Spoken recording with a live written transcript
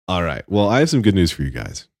All right. Well, I have some good news for you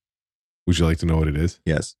guys. Would you like to know what it is?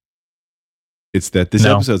 Yes. It's that this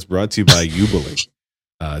episode is brought to you by Ubilly.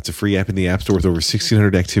 It's a free app in the App Store with over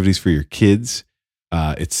 1,600 activities for your kids.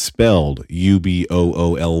 It's spelled UBOOLY.com.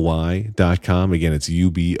 Again, it's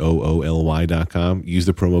UBOOLY.com. Use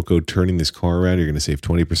the promo code Turning This Car Around. You're going to save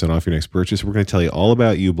 20% off your next purchase. We're going to tell you all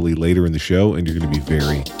about Ubilly later in the show, and you're going to be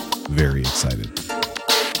very, very excited.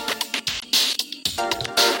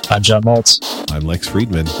 I'm John Maltz. I'm Lex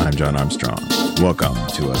Friedman. I'm John Armstrong. Welcome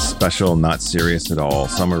to a special, not serious at all,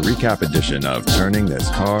 summer recap edition of Turning This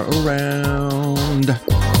Car Around.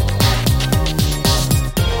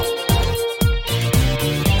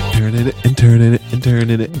 Turning it and turning it and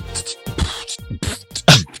turning it.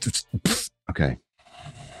 Okay.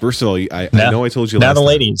 First of all, I know I told you now last the time,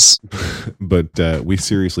 ladies, but we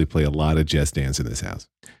seriously play a lot of Just Dance in this house.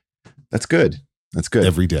 That's good. That's good.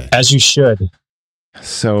 Every day. as you should.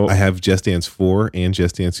 So I have Just Dance 4 and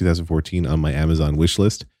Just Dance 2014 on my Amazon wish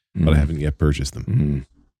list, but I haven't yet purchased them. Mm.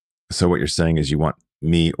 So what you're saying is you want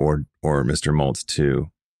me or Mr. Maltz to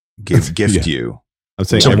gift Yeah. you. I'm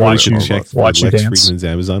saying To everyone watch should you- check watch you Lex dance. Friedman's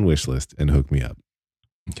Amazon wish list and hook me up.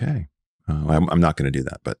 Okay. I'm not going to do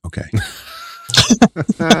that, but okay.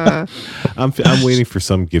 I'm waiting for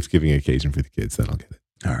some gift giving occasion for the kids. Then I'll get it.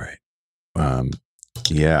 All right.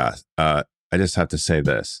 Yeah. I just have to say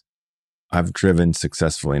this. I've driven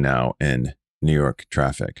successfully now in New York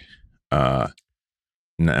traffic. And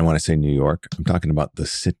when I say New York, I'm talking about the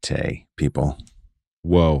city, people.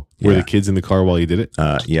 Whoa. Were Yeah. the kids in the car while you did it?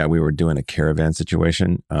 Yeah, we were doing a caravan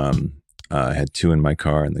situation. I had two in my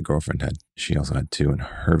car, and the girlfriend she also had two in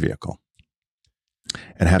her vehicle.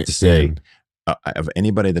 And I have to say, of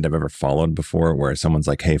anybody that I've ever followed before, where someone's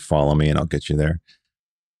like, "Hey, follow me, and I'll get you there,"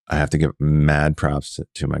 I have to give mad props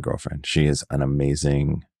to my girlfriend. She is an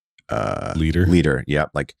amazing leader. Yeah,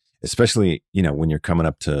 like especially when you're coming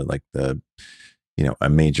up to like the a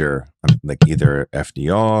major like either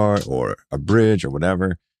FDR or a bridge or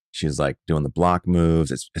whatever. She's like doing the block moves.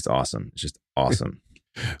 It's awesome. It's just awesome.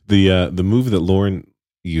 The move that Lauren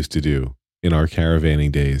used to do in our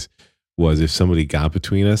caravanning days was if somebody got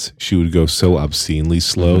between us, she would go so obscenely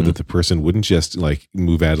slow that the person wouldn't just like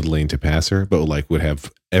move out of the lane to pass her, but like would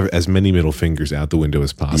have as many middle fingers out the window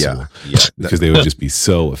as possible. Yeah. Because they would just be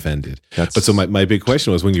so offended. But so my big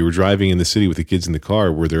question was, when you were driving in the city with the kids in the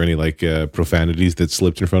car, were there any like profanities that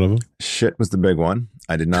slipped in front of them? Shit was the big one.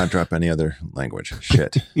 I did not drop any other language.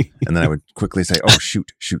 Shit. And then I would quickly say, "Oh,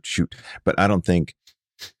 shoot. But I don't think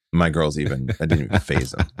my girls I didn't even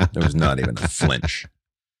phase them. There was not even a flinch.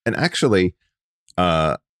 And actually,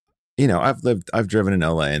 I've driven in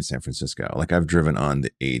LA and San Francisco. Like I've driven on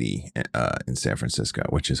the 80 in San Francisco,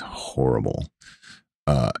 which is horrible.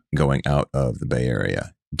 Going out of the Bay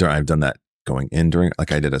Area. I've done that going in during,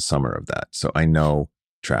 like I did a summer of that. So I know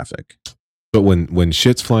traffic. But when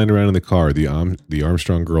shit's flying around in the car, the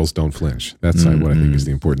Armstrong girls don't flinch. That's what I think is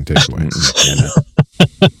the important takeaway.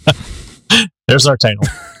 There's our title.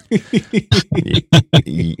 Yeah,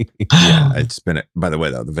 it's been. By the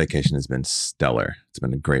way, though, the vacation has been stellar. It's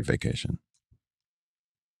been a great vacation,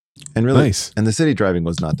 and really nice. And the city driving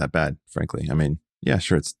was not that bad, frankly. I mean, yeah,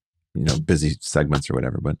 sure, it's busy segments or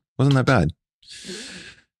whatever, but wasn't that bad.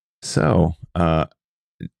 So, Mr.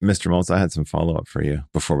 Maltz, I had some follow up for you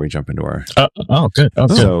before we jump into our. Good.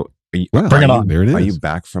 Okay. So, bring it on. There it is. Are you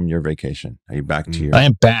back from your vacation? Are you back to your? I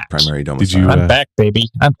am back. Primary domicile. Did you? I'm back, baby.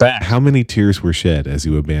 I'm back. How many tears were shed as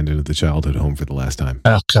you abandoned the childhood home for the last time?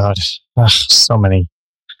 Oh God, so many.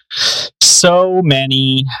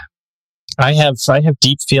 I have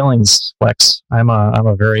deep feelings, Lex. I'm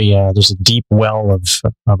a very there's a deep well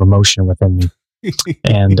of emotion within me,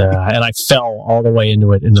 and I fell all the way into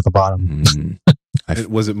the bottom.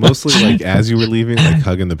 Was it mostly like as you were leaving, like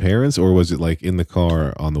hugging the parents, or was it like in the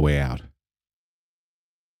car on the way out?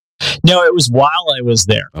 No, it was while I was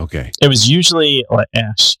there. Okay. It was usually like,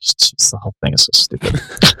 the whole thing is so stupid.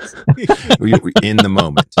 In the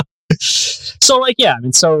moment. So like, yeah, I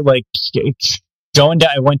mean, so like going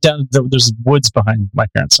down, I went down, there's woods behind my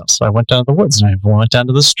parents' house. So I went down to the woods and I went down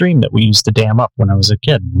to the stream that we used to dam up when I was a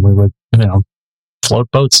kid. And we would,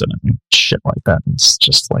 float boats in it and shit like that. And it's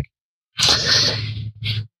just like,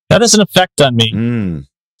 that has an effect on me.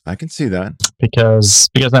 I can see that. Because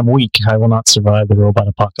I'm weak, I will not survive the robot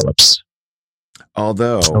apocalypse.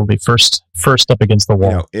 Although I'll be first up against the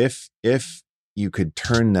wall. If you could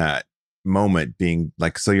turn that moment being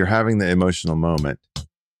like, so you're having the emotional moment.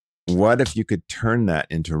 What if you could turn that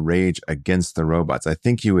into rage against the robots? I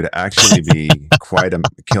think you would actually be quite a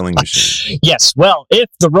killing machine. Yes. Well, if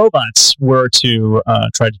the robots were to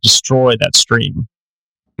try to destroy that stream,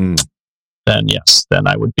 then yes, then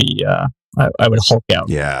I would be I would Hulk out.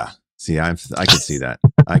 Yeah. See, I could see that.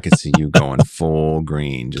 I could see you going full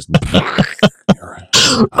green, just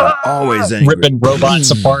always angry. Ripping robots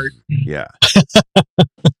apart. Yeah.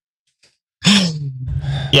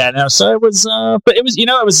 Yeah, no, so it was, but it was,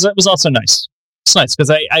 it was also nice. It's nice because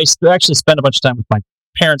I actually spent a bunch of time with my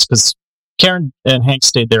parents because Karen and Hank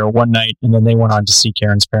stayed there one night and then they went on to see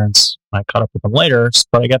Karen's parents. I caught up with them later,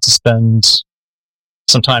 but I got to spend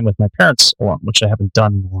some time with my parents alone, which I haven't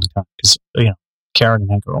done in a long time because, Karen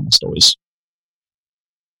and Hank are almost always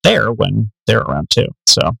there when they're around too.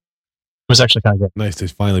 So it was actually kind of good. Nice to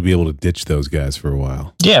finally be able to ditch those guys for a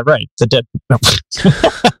while. Yeah, right. The dead. No.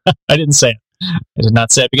 I didn't say it. I did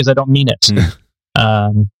not say it because I don't mean it.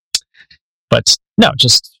 But no,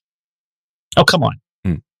 just come on.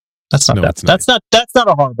 That's not that. That's not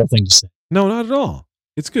a horrible thing to say. No, not at all.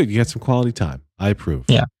 It's good. You got some quality time. I approve.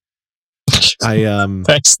 Yeah.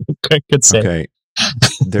 Thanks. Good say. Okay.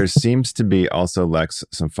 There seems to be also, Lex,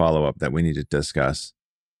 some follow-up that we need to discuss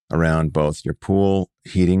around both your pool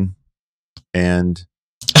heating and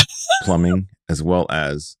plumbing, as well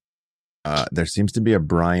as there seems to be a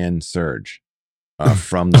Brian surge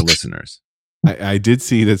from the listeners. I did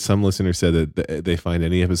see that some listeners said that they find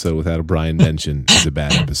any episode without a Brian mention is a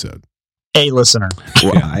bad episode. A listener.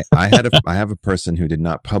 Well, I have a person who did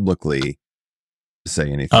not publicly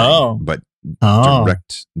say anything, but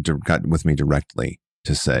got with me directly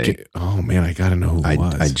to say, okay. Oh man, I gotta know who it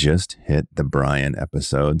was. I just hit the Brian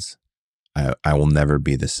episodes. I will never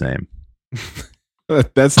be the same.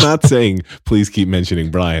 That's not saying please keep mentioning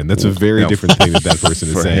Brian. That's a very different thing that person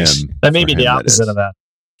is saying. That may be the opposite of that.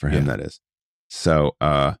 For him, that is. So,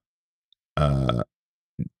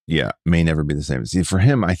 yeah, may never be the same. See, for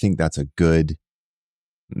him, I think that's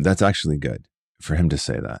actually good for him to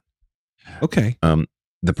say that. Okay.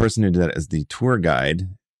 The person who did that is the tour guide,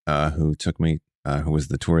 who took me, who was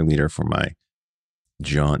the tour leader for my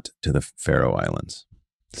jaunt to the Faroe Islands.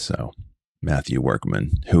 So, Matthew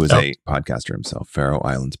Workman, who is a podcaster himself, Faroe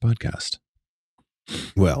Islands podcast.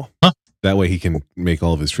 Well, that way he can make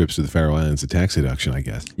all of his trips to the Faroe Islands a tax deduction, I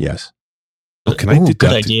guess. Yes. Well, can I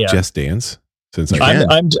deduct Just Dance? Since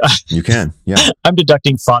you can, yeah. I'm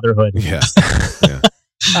deducting fatherhood. Yeah.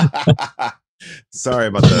 Sorry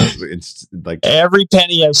about it's like every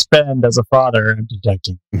penny I spend as a father, I'm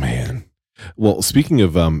deducting. Man. Well, speaking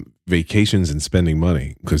of vacations and spending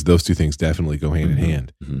money, because those two things definitely go hand in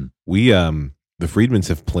hand. Mm-hmm. We, the Friedmans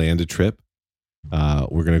have planned a trip.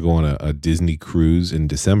 We're going to go on a Disney cruise in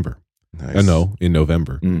December. Nice. No, in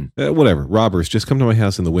November. Whatever. Robbers, just come to my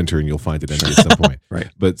house in the winter and you'll find it empty at some point. Right.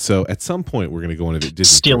 But so at some point, we're going to go on a Disney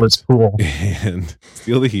steal cruise his pool and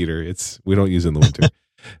steal the heater. We don't use it in the winter.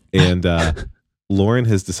 And Lauren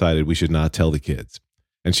has decided we should not tell the kids.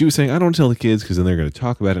 And she was saying, I don't tell the kids because then they're going to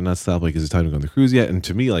talk about it and not stop. Like, is it time to go on the cruise yet? And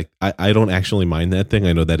to me, like, I don't actually mind that thing.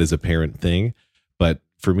 I know that is a parent thing. But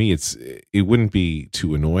for me, it wouldn't be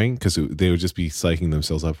too annoying because they would just be psyching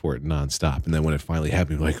themselves up for it nonstop. And then when it finally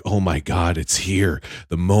happened, like, oh my God, it's here.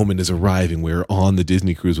 The moment is arriving. We're on the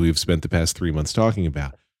Disney cruise we've spent the past 3 months talking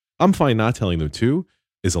about. I'm fine not telling them too.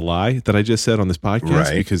 Is a lie that I just said on this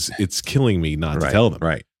podcast because it's killing me not to tell them.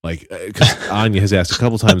 Right. Like, because Anya has asked a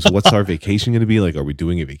couple times, what's our vacation going to be? Like, are we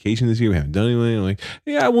doing a vacation this year? We haven't done anything. I'm like,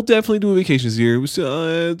 yeah, we'll definitely do a vacation this year.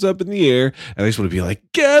 It's up in the air. And I just want to be like,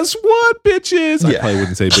 guess what, bitches? I probably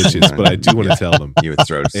wouldn't say bitches, but I do want to tell them. You would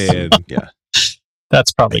throw yeah.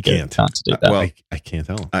 That's probably good not to do that. Well, I can't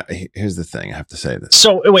tell them. Here's the thing. I have to say this.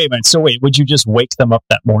 So, wait a minute. So, would you just wake them up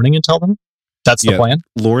that morning and tell them? That's the plan?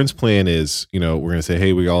 Lauren's plan is, we're going to say,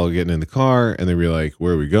 hey, we all getting in the car. And then we're like,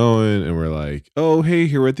 where are we going? And we're like, oh, hey,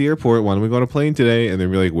 here we're at the airport. Why don't we go on a plane today? And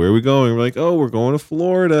then we're like, where are we going? And we're like, oh, we're going to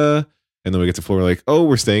Florida. And then we get to Florida, like, oh,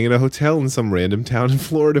 we're staying in a hotel in some random town in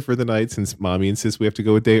Florida for the night since mommy insists we have to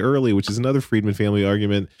go a day early, which is another Friedman family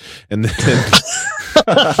argument. And then,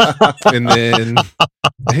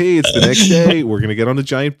 hey, it's the next day. We're going to get on a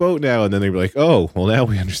giant boat now. And then they were like, oh, well, now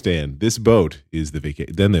we understand. This boat is the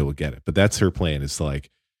vacation. Then they will get it. But that's her plan. It's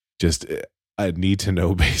like just a need to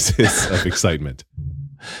know basis of excitement.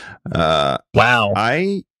 Wow.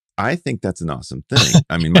 I think that's an awesome thing.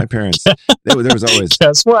 I mean, my parents, there was always...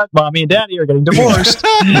 Guess what? Mommy and Daddy are getting divorced.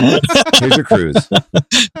 Here's your cruise.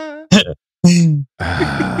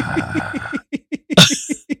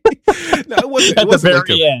 No, it wasn't at the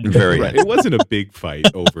very end. Right. It wasn't a big fight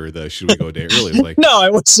over the should we go a day early. Like, I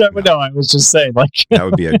was just saying, like, that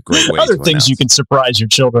would be a great way. Other things you can surprise your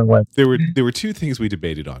children with. There were two things we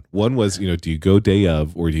debated on. One was, do you go day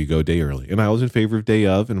of or do you go day early? And I was in favor of day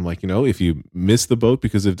of, and I'm like, if you miss the boat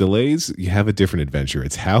because of delays, you have a different adventure.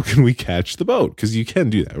 It's how can we catch the boat? Because you can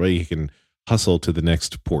do that, right? You can hustle to the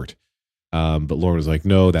next port. But Lauren was like,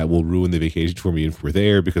 no, that will ruin the vacation for me if we're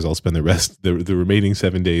there, because I'll spend the remaining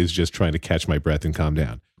 7 days just trying to catch my breath and calm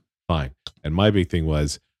down. Fine. And my big thing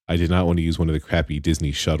was, I did not want to use one of the crappy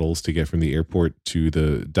Disney shuttles to get from the airport to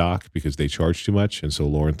the dock because they charge too much. And so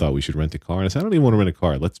Lauren thought we should rent a car. And I said, I don't even want to rent a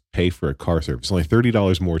car. Let's pay for a car service. It's only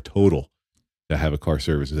 $30 more total to have a car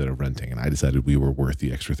service instead of renting. And I decided we were worth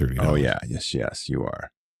the extra $30. Oh, yeah. Yes, you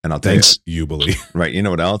are. And I'll tell you believe. Right. You know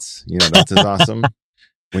what else? You know what else is awesome?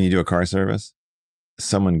 When you do a car service,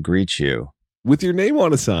 someone greets you with your name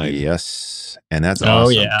on a sign. Yes. And that's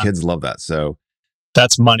awesome. Yeah. Kids love that. So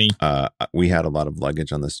that's money. We had a lot of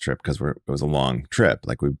luggage on this trip because it was a long trip.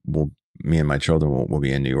 Like me and my children will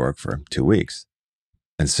be in New York for 2 weeks.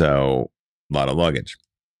 And so a lot of luggage.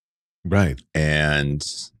 Right. And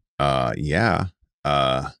yeah.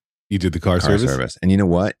 You did the car service? And you know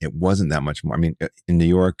what? It wasn't that much more. I mean, in New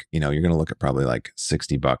York, you're going to look at probably like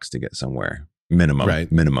 $60 to get somewhere. Minimum. Right.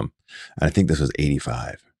 Minimum. And I think this was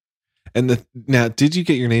 85. And now, did you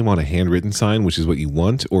get your name on a handwritten sign, which is what you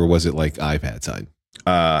want, or was it like iPad sign?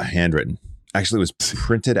 Handwritten. Actually, it was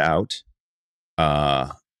printed out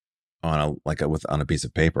on a piece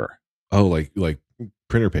of paper. Oh, like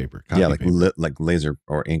printer paper. Yeah, like like laser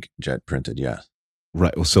or inkjet printed. Yeah.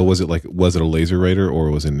 Right. So was it a laser writer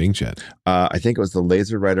or was it an inkjet? I think it was the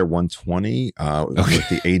Laser Writer 120 with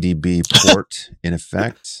the ADB port in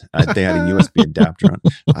effect. They had a USB adapter on.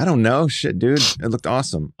 I don't know. Shit, dude. It looked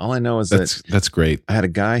awesome. All I know is that's great. I had a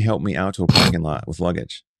guy help me out to a parking lot with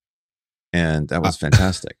luggage. And that was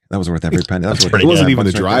fantastic. That was worth every penny. It wasn't even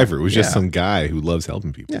the driver. It was just some guy who loves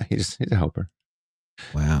helping people. Yeah, he's a helper.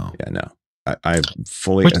 Wow. Yeah, no. I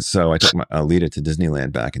fully... So I took Alita to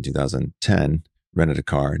Disneyland back in 2010. Rented a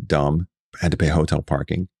car, dumb, had to pay hotel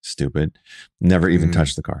parking, stupid, never even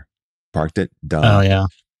touched the car, parked it, dumb. Oh, yeah.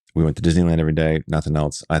 We went to Disneyland every day, nothing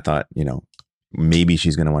else. I thought, maybe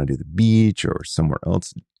she's going to want to do the beach or somewhere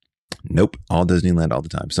else. Nope, all Disneyland all the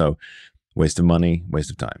time. So waste of money,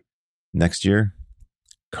 waste of time. Next year,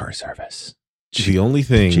 car service. The only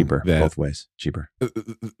thing cheaper, both ways, cheaper.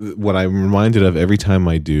 What I'm reminded of every time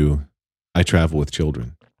I travel with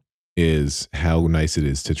children, is how nice it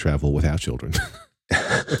is to travel without children.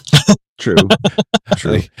 True.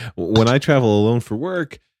 Like, when I travel alone for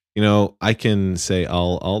work, I can say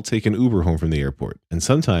I'll take an Uber home from the airport, and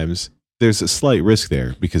sometimes there's a slight risk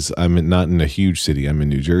there because I'm not in a huge city. I'm in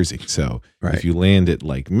New Jersey, so if you land at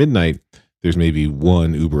like midnight, there's maybe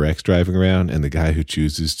one Uber X driving around, and the guy who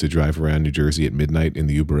chooses to drive around New Jersey at midnight in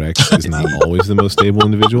the Uber X is not always the most stable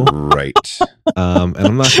individual, right? And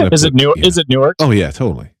I'm not going to. Is it Newark? Oh yeah,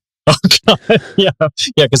 totally. Oh God. Yeah,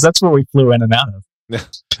 because that's where we flew in and out of.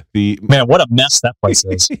 Man, what a mess that place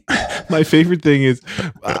is. My favorite thing is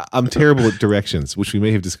I'm terrible at directions, which we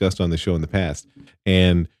may have discussed on the show in the past.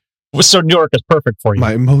 And so New York is perfect for you.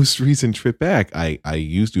 My most recent trip back, I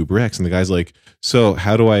used UberX, and the guy's like, so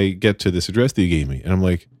how do I get to this address that you gave me? And I'm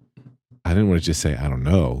like, I didn't want to just say, I don't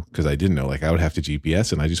know, because I didn't know. Like, I would have to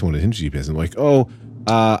GPS, and I just wanted him to GPS. And I'm like,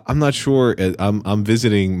 I'm not sure. I'm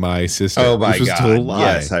visiting my sister. Oh my which was God! A total lie.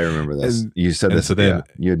 Yes, I remember this. You said this. So then,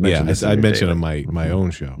 you had mentioned this. I mentioned on my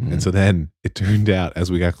own show. Mm-hmm. And so then it turned out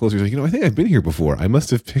as we got closer, he's like, I think I've been here before. I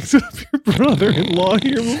must have picked up your brother-in-law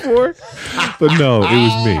here before. But no, it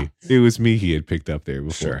was me. It was me he had picked up there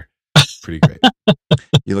before. Sure. Pretty great.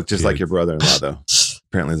 You look just like your brother-in-law, though.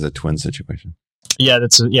 Apparently, there's a twin situation. Yeah,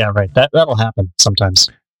 right. That'll happen sometimes.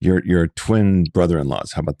 Your twin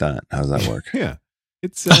brother-in-laws. How about that? How does that work? Yeah.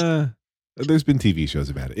 It's there's been TV shows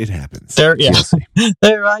about it. It happens. They're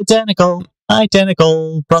identical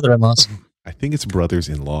brother-in-laws. I think it's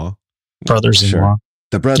brothers-in-law. Brothers-in-law. Sure.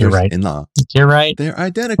 The brothers-in-law. You're right. They're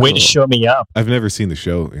identical. Way to show me up. I've never seen the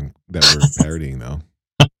show that we're parodying though.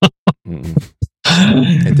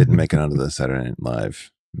 It didn't make it onto the Saturday Night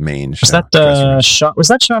Live main show. Was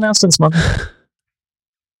that Sean Astin's mother?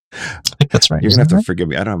 I think that's right. You're gonna have to forgive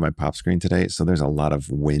me. I don't have my pop screen today, so there's a lot of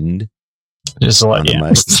wind. There's a lot. Yeah.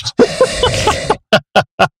 Our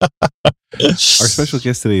special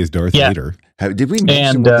guest today is Darth Vader. Did we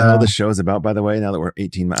mention what the hell the show is about? By the way, now that we're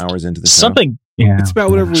 18 hours into the show, something. Yeah, it's about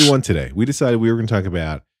whatever we want today. We decided we were going to talk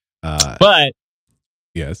about. But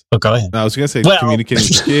yes. Oh, go ahead. I was going to say communicating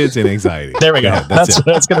with kids and anxiety. There we go. That's what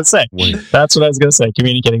I was going to say. That's what I was going to say.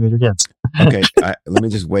 Communicating with your kids. Okay, let me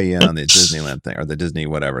just weigh in on the Disneyland thing or the Disney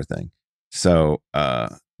whatever thing. So,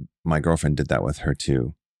 my girlfriend did that with her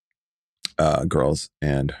two girls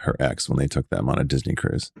and her ex when they took them on a Disney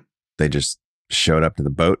cruise. They just showed up to the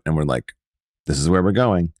boat and were like, "This is where we're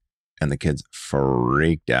going," and the kids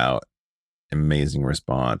freaked out. Amazing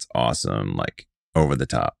response, awesome, like over the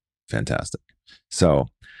top, fantastic. So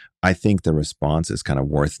I think the response is kind of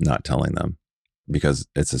worth not telling them because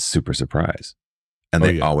it's a super surprise, and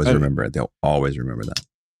they always remember it. They'll always remember that.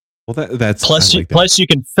 Well, that's plus you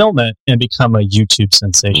can film it and become a YouTube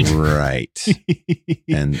sensation, right?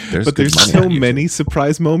 And there's so many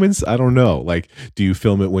surprise moments. I don't know. Like, do you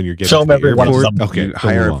film it when you're getting film every one of them? Okay, you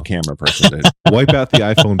hire a camera person to wipe out the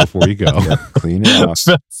iPhone before you go. Yep, clean it off.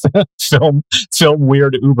 film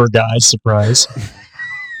weird Uber guy surprise.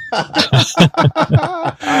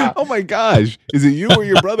 Oh my gosh! Is it you or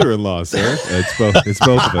your brother-in-law, sir? It's both. It's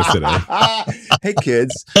both of us today. Hey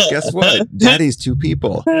kids, guess what? Daddy's two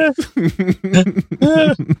people.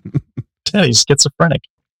 Daddy's schizophrenic.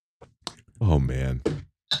 Oh man.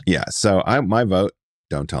 Yeah. So my vote.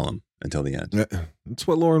 Don't tell him until the end. That's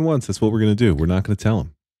what Lauren wants. That's what we're gonna do. We're not gonna tell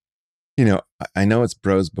him. You know, I know it's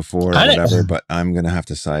bros before or whatever, but I'm gonna have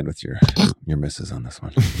to side with your missus on this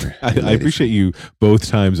one. I appreciate you both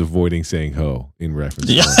times avoiding saying "ho" in reference.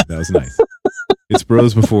 To that. That was nice. It's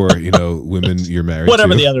bros before, women you're married.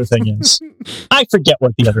 Whatever to. The other thing is, I forget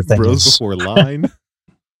what the other thing bros is. Before line.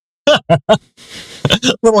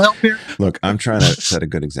 Little help here. Look, I'm trying to set a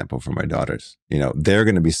good example for my daughters. They're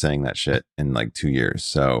going to be saying that shit in like 2 years,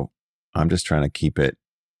 so I'm just trying to keep it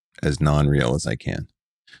as non-real as I can.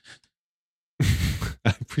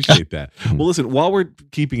 I appreciate that. Well, listen, while we're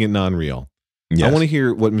keeping it non-real, yes. I want to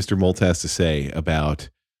hear what Mr. Molt has to say about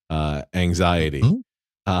anxiety,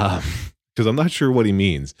 because I'm not sure what he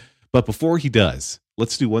means. But before he does,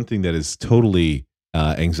 let's do one thing that is totally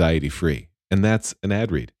anxiety-free, and that's an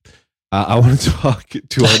ad read. I want to talk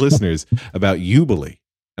to our listeners about Uboly,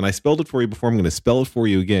 and I spelled it for you before. I'm going to spell it for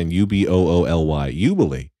you again, Ubooly.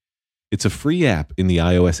 Uboly. It's a free app in the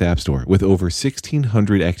iOS App Store with over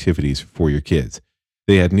 1,600 activities for your kids.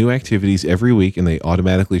 They add new activities every week, and they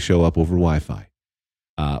automatically show up over Wi-Fi.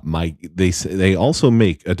 They also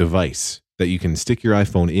make a device that you can stick your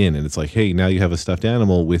iPhone in, and it's like, hey, now you have a stuffed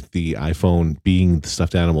animal with the iPhone being the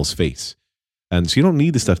stuffed animal's face. And so you don't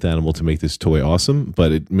need the stuffed animal to make this toy awesome,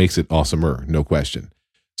 but it makes it awesomer, no question.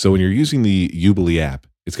 So when you're using the Uboly app,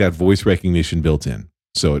 it's got voice recognition built in.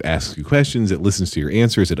 So it asks you questions, it listens to your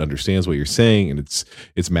answers, it understands what you're saying, and it's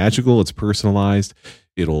magical, it's personalized.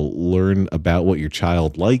 It'll learn about what your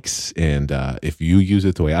child likes, and if you use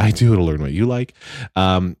it the way I do, it'll learn what you like.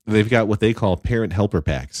 They've got what they call parent helper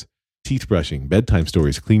packs, teeth brushing, bedtime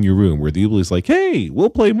stories, clean your room, where the Uboly's like, hey, we'll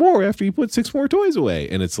play more after you put 6 more toys away.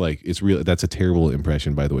 And it's like, it's real. That's a terrible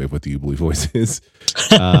impression, by the way, of what the Uboly voice is.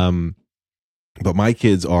 But my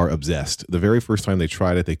kids are obsessed. The very first time they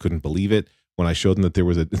tried it, they couldn't believe it. When I showed them that they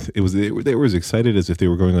were as excited as if they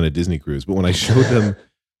were going on a Disney cruise. But when I showed them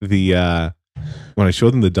the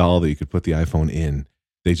doll that you could put the iPhone in,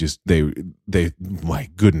 they my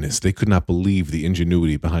goodness, they could not believe the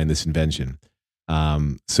ingenuity behind this invention.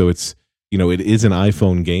 So it's, it is an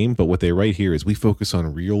iPhone game, but what they write here is we focus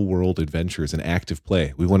on real world adventures and active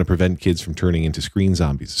play. We want to prevent kids from turning into screen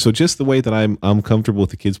zombies. So just the way that I'm comfortable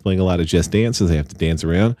with the kids playing a lot of Just Dance as they have to dance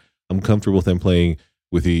around, I'm comfortable with them playing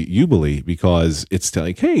with the Uboly because it's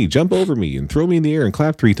like, hey, jump over me and throw me in the air and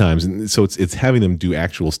clap 3 times. And so it's having them do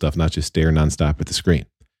actual stuff, not just stare nonstop at the screen.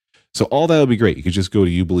 So all that would be great. You could just go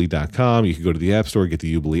to uboly.com. You could go to the App Store, get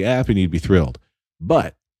the Uboly app, and you'd be thrilled.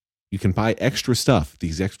 But you can buy extra stuff,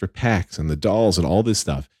 these extra packs and the dolls and all this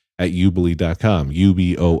stuff at uboly.com,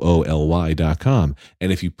 UBOOLY.com.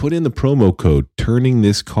 And if you put in the promo code turning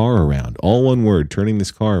this car around, all one word, turning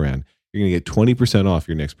this car around, you're going to get 20% off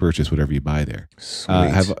your next purchase, whatever you buy there.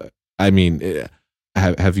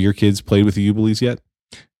 Have your kids played with the Ubolys yet?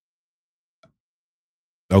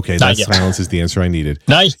 Okay, that silence is the answer I needed.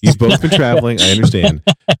 Nice. You've both been traveling. I understand.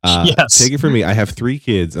 Yes. Take it from me. I have 3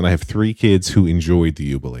 kids, and I have 3 kids who enjoyed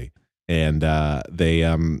the Uboly. And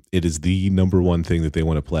it is the number one thing that they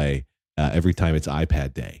want to play every time it's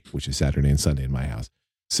iPad day, which is Saturday and Sunday in my house.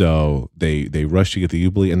 So they rush to get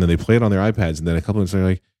the Uboly, and then they play it on their iPads, and then a couple of minutes they're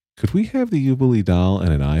like, could we have the Uboly doll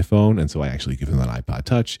and an iPhone? And so I actually give them an iPod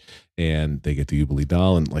Touch, and they get the Uboly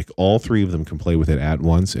doll, and like all 3 of them can play with it at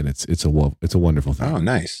once, and it's a wonderful thing. Oh,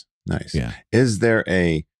 nice. Yeah. Is there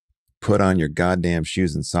a put on your goddamn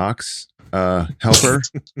shoes and socks helper?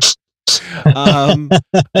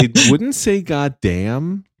 It wouldn't say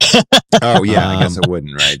goddamn. Oh yeah, I guess it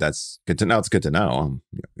wouldn't. Right. That's good to know. It's good to know.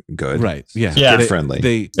 Good. Right. Yeah. Kid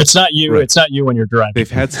friendly. It's not you. Right. It's not you when you're driving.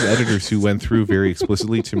 They've had some editors who went through very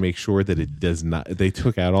explicitly to make sure that it does not. They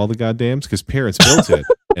took out all the goddams because parents built it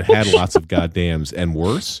and had lots of goddams and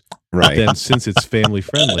worse. Right. Then since it's family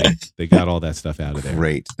friendly, they got all that stuff out of there.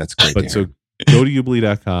 Great. That's great. But so go to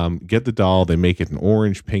uboly.com, get the doll. They make it in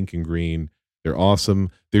orange, pink, and green. They're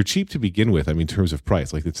awesome. They're cheap to begin with. I mean, in terms of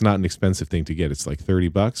price, like it's not an expensive thing to get. It's like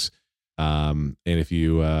 $30. And if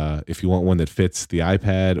you want one that fits the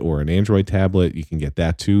iPad or an Android tablet, you can get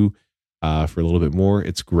that too for a little bit more.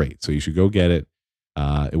 It's great. So you should go get it.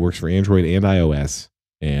 It works for Android and iOS,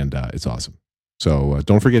 and it's awesome. So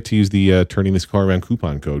don't forget to use the Turning This Car Around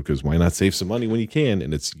coupon code, because why not save some money when you can?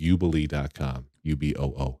 And it's uboly.com.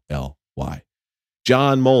 UBOOLY.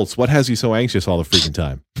 John Moltz, what has you so anxious all the freaking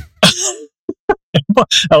time?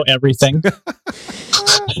 Oh, everything.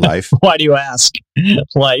 Life. Why do you ask?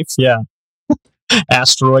 Life, yeah.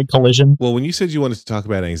 Asteroid collision. Well, when you said you wanted to talk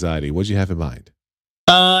about anxiety, what did you have in mind?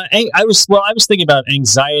 I was thinking about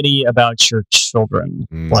anxiety about your children,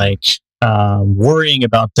 like worrying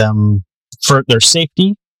about them for their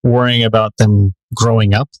safety, worrying about them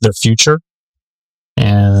growing up, their future,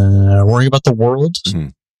 and worrying about the world,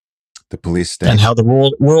 the police state, and how the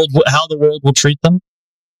world will treat them.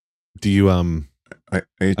 Do you I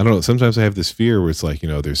don't know. Sometimes I have this fear where it's like,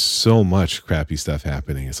 there's so much crappy stuff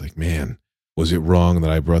happening. It's like, man, was it wrong that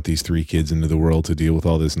I brought these 3 kids into the world to deal with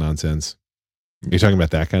all this nonsense? Are you talking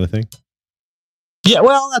about that kind of thing? Yeah,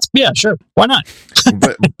 well, sure. Why not?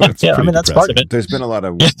 But yeah, I mean, that's part of it. There's been a lot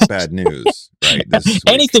of bad news, right?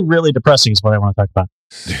 Anything really depressing is what I want to talk about.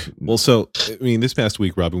 Well, so, I mean, this past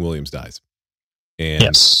week, Robin Williams dies. And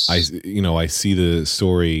yes. I see the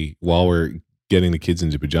story while we're getting the kids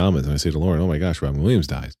into pajamas, and I say to Lauren, oh my gosh, Robin Williams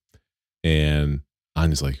dies. And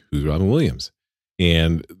Anya's like, who's Robin Williams?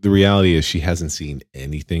 And the reality is she hasn't seen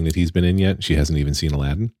anything that he's been in yet. She hasn't even seen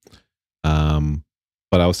Aladdin.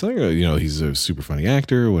 But I was telling her, he's a super funny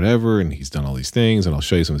actor or whatever, and he's done all these things, and I'll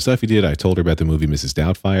show you some of the stuff he did. I told her about the movie Mrs.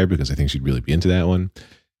 Doubtfire because I think she'd really be into that one,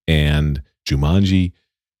 and Jumanji.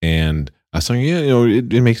 And I was telling her,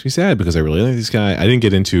 it makes me sad because I really like this guy. I didn't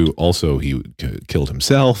get into also he killed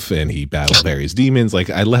himself and he battled various demons. Like,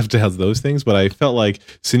 I left out those things, but I felt like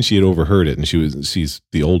since she had overheard it, and she's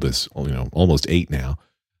the oldest, almost 8 now.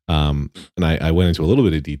 And I went into a little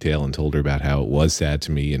bit of detail and told her about how it was sad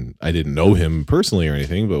to me, and I didn't know him personally or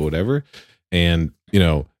anything, but whatever. And,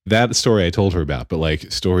 that story I told her about, but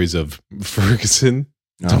like stories of Ferguson,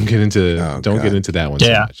 don't get into that one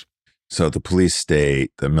so much. So the police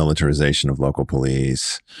state, the militarization of local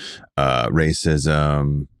police,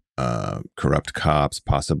 racism, corrupt cops,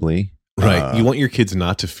 possibly. Right. You want your kids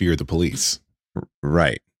not to fear the police.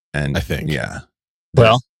 Right. And I think. Yeah.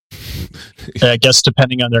 Well, I guess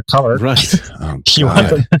depending on their color. Right. Oh, you want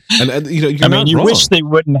them, you wish they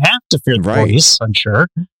wouldn't have to fear the police, I'm sure.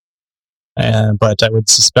 But I would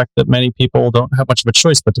suspect that many people don't have much of a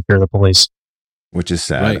choice but to fear the police. Which is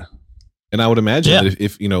sad. Right. And I would imagine that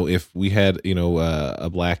if we had, a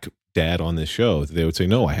black dad on this show, they would say,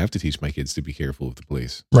 no, I have to teach my kids to be careful of the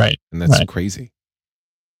police. Right. And that's crazy.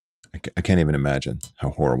 I can't even imagine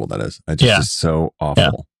how horrible that is. It's so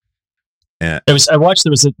awful. Yeah. And I watched,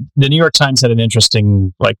 the New York Times had an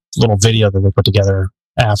interesting little video that they put together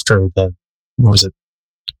after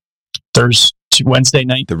Wednesday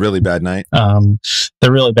night? The really bad night? The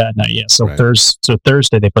really bad night, yeah. So, right.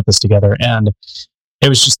 Thursday they put this together, and it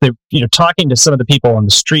was just talking to some of the people on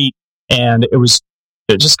the street, and it was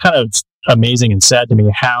just kind of amazing and sad to me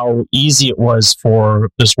how easy it was for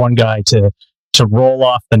this one guy to roll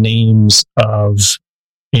off the names of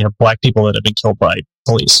black people that have been killed by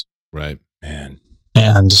police. Right, man.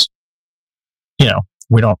 And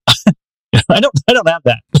we don't. I don't have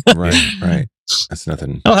that. Right. That's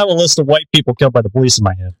nothing. I don't have a list of white people killed by the police in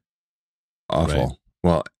my head. Awful.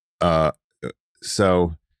 Right. Well,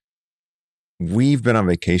 so we've been on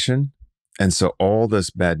vacation, and so all this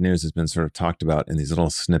bad news has been sort of talked about in these little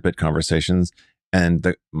snippet conversations,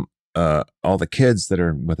 and all the kids that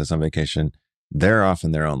are with us on vacation, they're off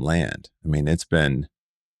in their own land. They're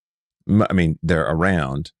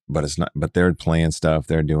around, but they're playing stuff,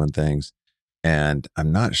 they're doing things, and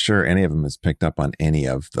I'm not sure any of them has picked up on any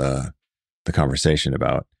of the conversation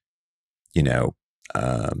about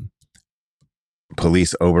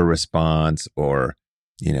police over response, or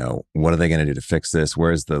what are they going to do to fix this?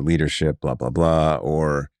 Where's the leadership? Blah, blah, blah.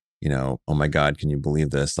 Or, oh my God, can you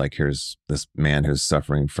believe this? Like, here's this man who's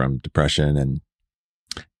suffering from depression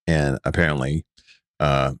and apparently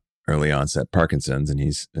early onset Parkinson's, and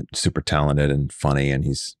he's super talented and funny, and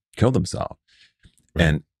he's killed himself. Right.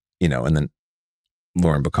 And, and then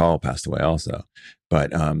Lauren Bacall passed away also.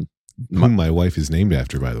 But whom my wife is named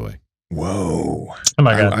after, by the way. Whoa. Oh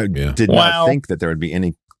my God. I did not think that there would be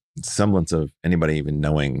any semblance of anybody even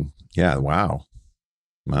knowing. Yeah. Wow.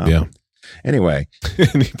 Yeah. Anyway.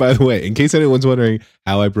 By the way, in case anyone's wondering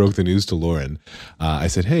how I broke the news to Lauren, I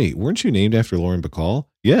said, hey, weren't you named after Lauren Bacall?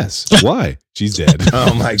 Yes. Why? She's dead.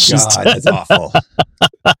 Oh my God. That's awful.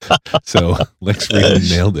 So Lex Friedman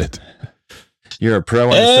nailed it. You're a pro on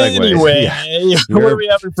the segue. Anyway, Yeah. what are we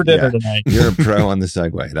having for dinner yeah. tonight? You're a pro on the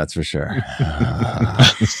segue, that's for sure.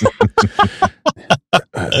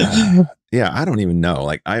 Yeah, I don't even know.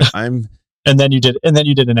 Like I'm. And then you did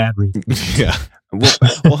an ad read. Yeah.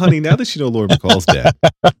 Well, honey, now that you know Lauren Bacall's dead,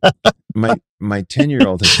 My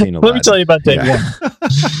 10-year-old has seen a lot. Let me tell you about day Yeah. one.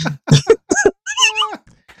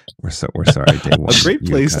 We're sorry, day one. a great You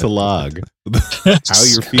place cut to it. log how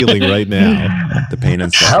you're feeling right now. The pain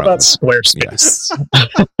and How sorrow. about Squarespace?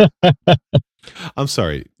 I'm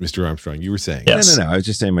sorry, Mr. Armstrong, you were saying. Yeah. No. I was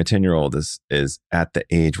just saying my 10-year-old is at the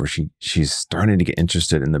age where she's starting to get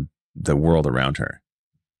interested in the world around her.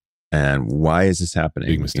 And why is this happening?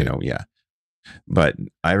 Big mistake. Yeah. But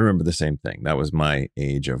I remember the same thing. That was my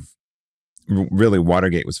age of really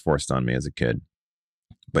Watergate was forced on me as a kid.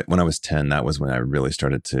 But when I was 10, that was when I really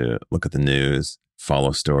started to look at the news,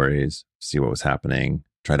 follow stories, see what was happening,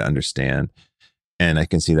 try to understand. And I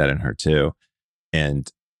can see that in her too.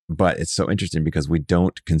 But it's so interesting because we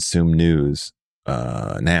don't consume news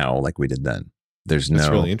now like we did then. That's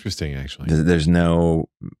really interesting, actually. There's no,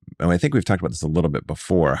 I think we've talked about this a little bit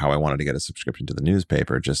before, how I wanted to get a subscription to the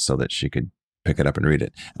newspaper just so that she could pick it up and read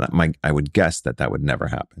it. And I would guess that would never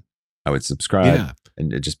happen. I would subscribe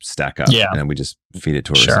and it just stack up and then we just feed it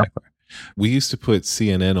to a recycler. We used to put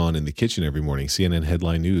CNN on in the kitchen every morning. CNN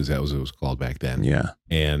Headline News, that was what it was called back then. Yeah.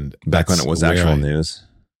 And back when it was actual news.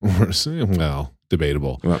 Well,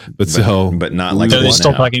 debatable. Well, but not like Are they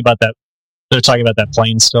still talking about that? They're talking about that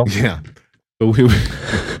plane still? Yeah. But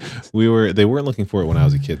they weren't looking for it when I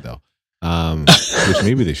was a kid though. Which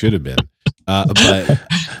maybe they should have been. But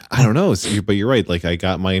I don't know. But you're right. Like I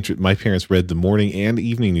got my parents read the morning and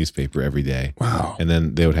evening newspaper every day. Wow. And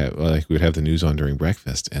then they would have we would have the news on during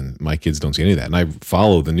breakfast, and my kids don't see any of that. And I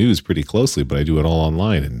follow the news pretty closely, but I do it all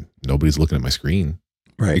online, and nobody's looking at my screen,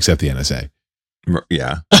 Right. except the NSA.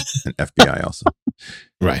 Yeah. And FBI also.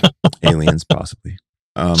 Right. Aliens possibly.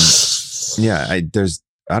 Yeah. I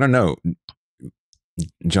don't know.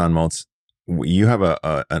 John Maltz, you have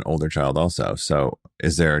an older child also. So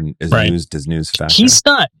does news factor? He's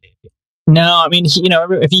not. No, I mean,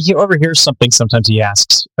 if he overhears something, sometimes he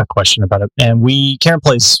asks a question about it. And Karen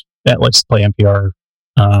likes to play NPR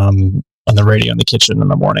on the radio in the kitchen in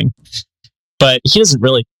the morning. But he doesn't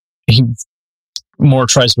really, he more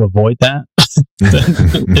tries to avoid that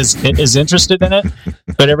than is interested in it.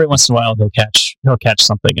 But every once in a while he'll catch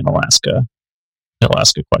something in Alaska. He'll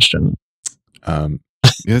ask a question.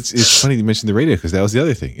 It's funny you mentioned the radio, because that was the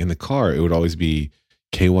other thing. In the car, it would always be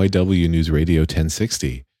KYW News Radio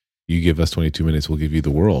 1060. You give us 22 minutes, we'll give you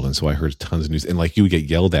the world. And so I heard tons of news. And like you would get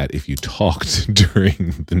yelled at if you talked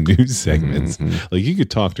during the news segments. Mm-hmm. Like you could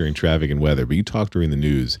talk during traffic and weather, but you talked during the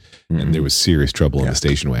news and there was serious trouble in the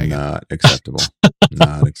station wagon. Not acceptable.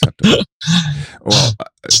 Not acceptable. Well,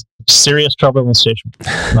 serious trouble in the station.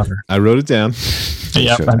 Never. I wrote it down.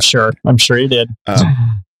 Yeah, I'm sure you did.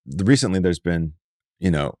 Recently there's been,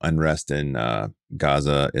 unrest in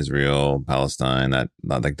Gaza, Israel, Palestine, that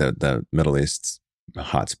like the Middle East's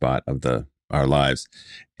hotspot of our lives.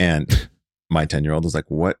 And my 10-year-old was like,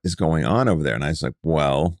 what is going on over there? And I was like,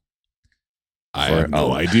 well, I have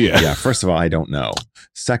no idea. Yeah, first of all, I don't know.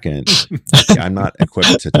 Second, I'm not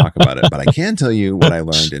equipped to talk about it, but I can tell you what I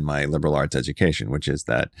learned in my liberal arts education, which is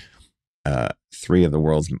that 3 of the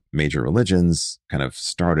world's major religions kind of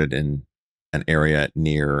started in an area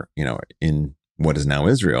near, in what is now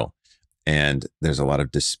Israel. And there's a lot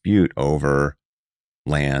of dispute over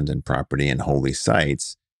land and property and holy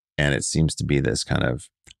sites. And it seems to be this kind of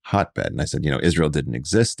hotbed. And I said, Israel didn't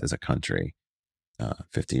exist as a country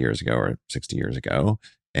 50 years ago or 60 years ago.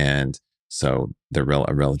 And so they're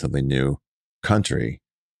a relatively new country.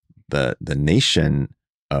 The nation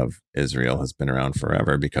of Israel has been around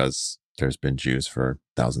forever because there's been Jews for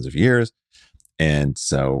thousands of years. And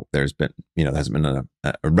so there's been, there hasn't been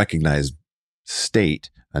a recognized state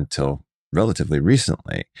until relatively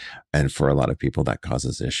recently. And for a lot of people that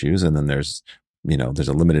causes issues. And then there's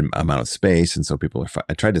a limited amount of space. And so people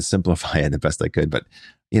I tried to simplify it the best I could, but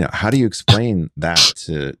how do you explain that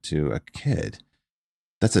to a kid?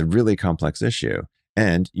 That's a really complex issue.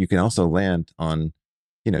 And you can also land on,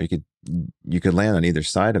 you could land on either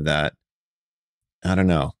side of that. I don't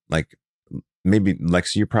know, like maybe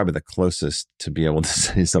Lex, you're probably the closest to be able to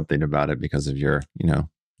say something about it because of your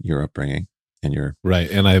upbringing. And you're right,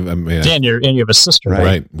 and and you have a sister,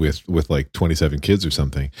 right? With like 27 kids or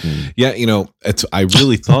something. Yeah, I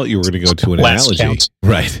really thought you were going to go to an analogy,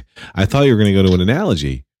 right? I thought you were going to go to an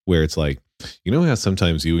analogy where it's like, how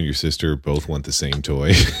sometimes you and your sister both want the same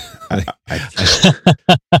toy. I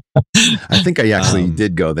think I actually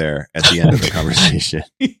did go there at the end of the conversation.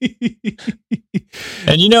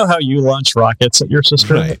 And you know how you launch rockets at your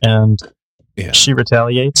sister, Right. and Yeah. she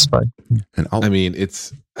retaliates by. And I mean,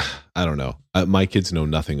 I don't know. My kids know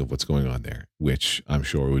nothing of what's going on there, which I'm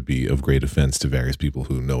sure would be of great offense to various people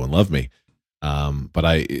who know and love me.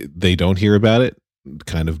 But they don't hear about it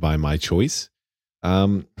kind of by my choice.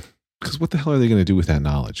 Because what the hell are they going to do with that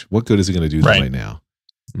knowledge? What good is it going to do them right now?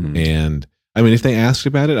 And I mean, if they asked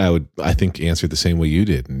about it, I think, answer the same way you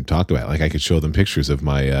did and talk about it. Like I could show them pictures of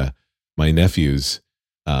my nephews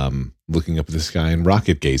looking up at the sky and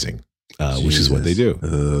rocket gazing, which is what they do.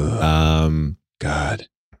 God.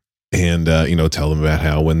 And, tell them about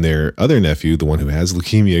how when their other nephew, the one who has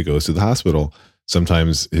leukemia, goes to the hospital,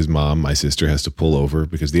 sometimes his mom, my sister, has to pull over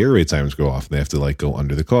because the air raid sirens go off and they have to like go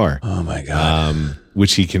under the car. Oh my God.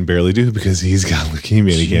 Which he can barely do because he's got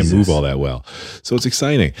leukemia and he can't move all that well. So it's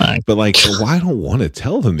exciting. But like, I don't want to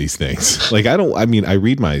tell them these things. Like, I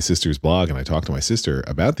read my sister's blog and I talk to my sister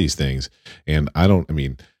about these things. And I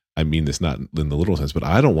mean this not in the literal sense, but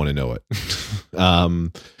I don't want to know it.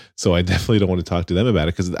 So I definitely don't want to talk to them about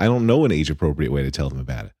it because I don't know an age appropriate way to tell them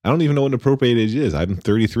about it. I don't even know what an appropriate age is. I'm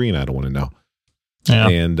 33 and I don't want to know. Yeah.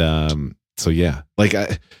 And so yeah, like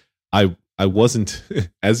I wasn't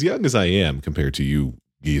as young as I am compared to you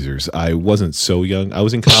geezers. I wasn't so young. I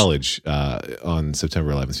was in college on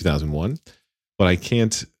September 11th, 2001, but I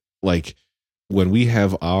can't, like, when we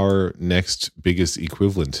have our next biggest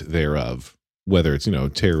equivalent thereof, whether it's,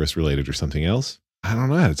 terrorist related or something else, I don't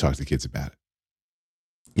know how to talk to kids about it.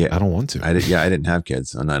 Yeah. I don't want to. I didn't have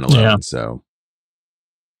kids on 9/11, so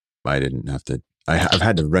I didn't have to. I've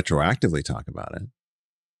had to retroactively talk about it.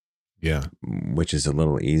 Yeah. Which is a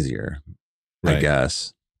little easier, right. I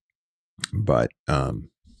guess. But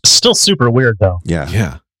still super weird though.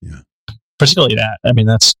 Yeah. Particularly that. I mean,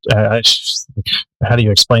 that's how do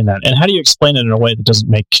you explain that? And how do you explain it in a way that doesn't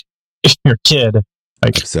make your kid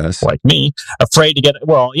like me afraid to get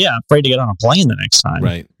on a plane the next time?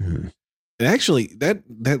 Right. Mm-hmm. And actually,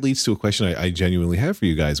 that leads to a question I genuinely have for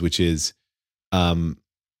you guys, which is, how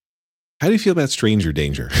do you feel about stranger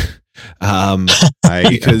danger? I'm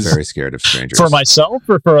very scared of strangers. For myself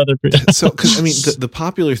or for other people? So, because I mean, the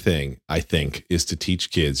popular thing, I think, is to teach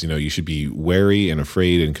kids, you should be wary and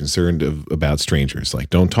afraid and concerned about strangers. Like,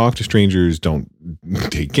 don't talk to strangers, don't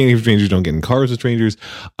take candy from strangers, don't get in cars with strangers.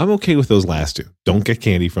 I'm okay with those last two. Don't get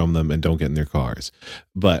candy from them and don't get in their cars.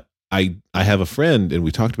 But I have a friend, and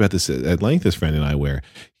we talked about this at length, this friend and I, where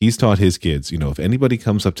he's taught his kids, if anybody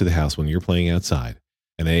comes up to the house when you're playing outside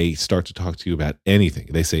and they start to talk to you about anything,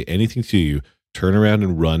 they say anything to you, turn around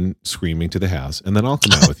and run screaming to the house, and then I'll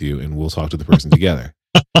come out with you and we'll talk to the person together.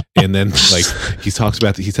 And then, like, he tells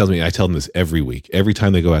me, I tell them this every week. Every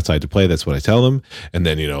time they go outside to play, that's what I tell them. And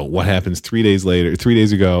then, what happens 3 days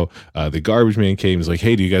ago, the garbage man came and was like,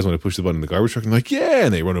 hey, do you guys want to push the button in the garbage truck? And I'm like, yeah.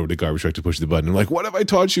 And they run over to the garbage truck to push the button. I'm like, what have I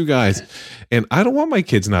taught you guys? And I don't want my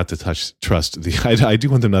kids not to I do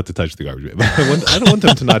want them not to touch the garbage man. But I don't want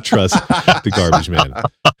them to not trust the garbage man.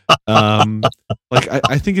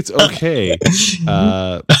 I think it's okay.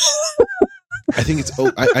 I think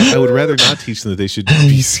I would rather not teach them that they should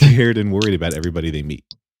be scared and worried about everybody they meet.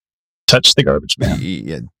 Touch the garbage man.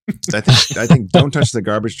 Yeah, I think don't touch the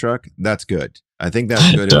garbage truck. That's good. I think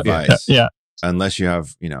that's good advice. Yeah. Unless you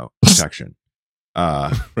have, protection.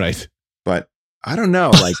 Right. But I don't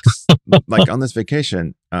know. Like on this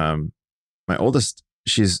vacation, my oldest,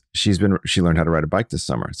 she learned how to ride a bike this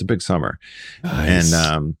summer. It's a big summer. Nice.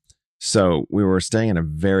 And so we were staying in a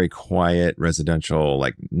very quiet residential,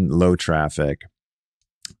 like low traffic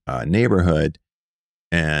neighborhood.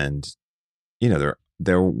 And,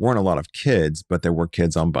 there weren't a lot of kids, but there were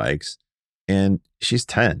kids on bikes, and she's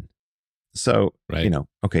 10. So, right.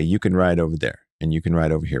 Okay, you can ride over there and you can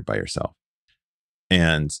ride over here by yourself.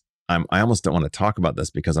 And I almost don't want to talk about this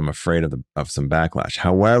because I'm afraid of some backlash.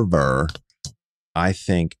 However, I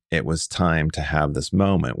think it was time to have this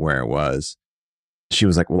moment where she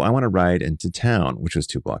was like, well, I want to ride into town, which was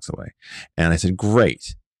 2 blocks away. And I said,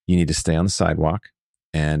 great. You need to stay on the sidewalk.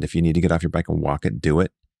 And if you need to get off your bike and walk it, do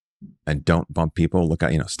it. And don't bump people. Look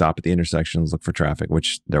out, stop at the intersections, look for traffic,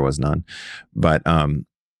 which there was none. But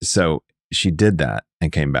so she did that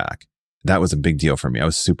and came back. That was a big deal for me. I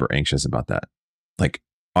was super anxious about that. Like,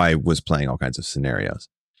 I was playing all kinds of scenarios.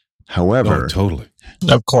 However, totally.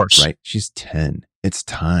 Of course. Right? She's 10. It's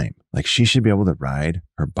time. Like, she should be able to ride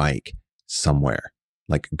her bike somewhere.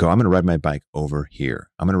 Like, I'm going to ride my bike over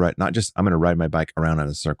here. I'm going to ride my bike around in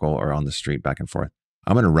a circle or on the street back and forth.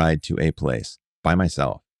 I'm going to ride to a place by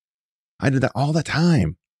myself. I did that all the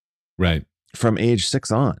time. Right. From age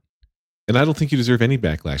 6 on. And I don't think you deserve any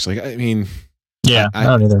backlash. Like, I mean, yeah, I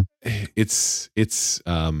don't either. It's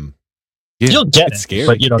Yeah, You'll get it's it, scary.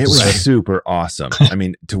 but you don't It was deserve it. super awesome. I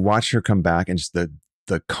mean, to watch her come back and just the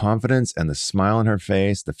confidence and the smile on her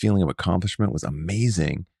face, the feeling of accomplishment was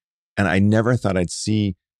amazing. And I never thought I'd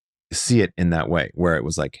see it in that way, where it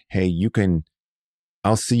was like, hey,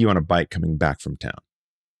 I'll see you on a bike coming back from town.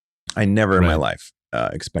 I never in my life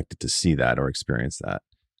expected to see that or experience that.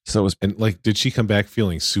 So it was, And like, did she come back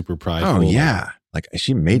feeling super prideful? oh yeah, like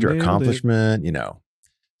she made her Nailed it. accomplishment, you know.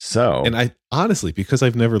 So, And I honestly, because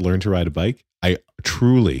I've never learned to ride a bike, I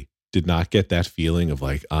truly did not get that feeling of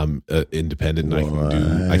like I'm independent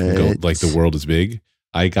and I can go, like the world is big.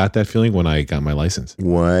 I got that feeling when I got my license.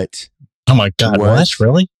 what? Oh my God! What?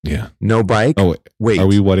 Really? Yeah. No bike? Oh, wait. are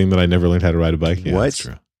we wedding that I never learned how to ride a bike? Yeah, What? that's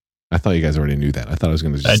true. I thought you guys already knew that. I thought I was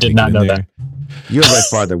going to. I did not know that. You're by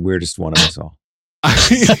far the weirdest one of us all.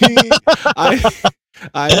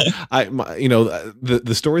 You know,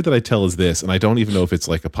 the story that I tell is this, and I don't even know if it's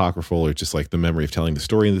like apocryphal or just like the memory of telling the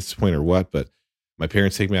story at this point or what, but my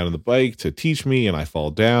parents take me out on the bike to teach me and I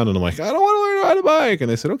fall down and I'm like, I don't want to learn to ride a bike. And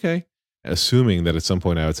they said, okay, assuming that at some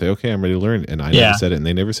point I would say, okay, I'm ready to learn. And I never said it and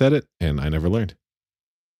they never said it and I never learned.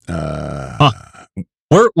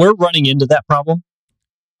 We're running into that problem,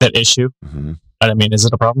 that issue. Mm-hmm. I mean, is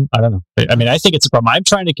it a problem? I don't know. I mean, I think it's a problem. I'm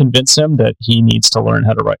trying to convince him that he needs to learn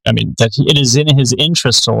how to ride. I mean, that it is in his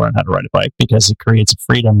interest to learn how to ride a bike because it creates a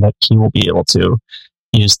freedom that he will be able to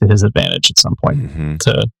use to his advantage at some point. Mm-hmm.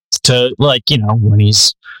 To like, you know, when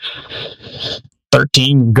he's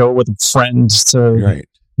 13, go with a friend to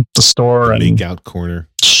the store and make out corner,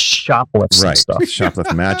 shoplifts and stuff.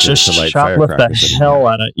 Shoplift matches Just to light shoplift the firecrackers. hell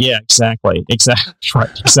out of it. Yeah, exactly.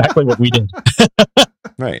 Right. Exactly what we did.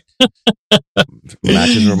 Right.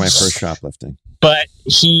 Matches were my first shoplifting. But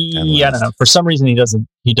I don't know. For some reason, he doesn't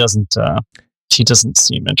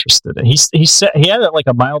seem interested. He said he had like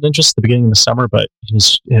a mild interest at the beginning of the summer, but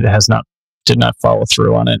did not follow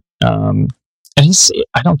through on it. And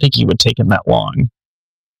I don't think he would take him that long.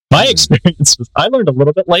 My experience was I learned a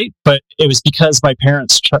little bit late, but it was because my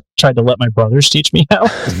parents tried to let my brothers teach me how.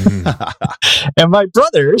 And my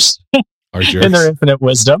brothers, in their infinite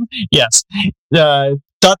wisdom, yes,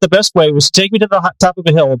 thought the best way was to take me to the top of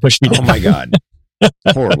a hill and push me down. Oh my God.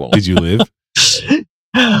 Horrible. Did you live?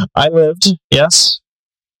 I lived, yes.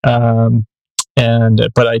 But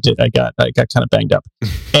I got kind of banged up.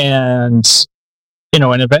 And, you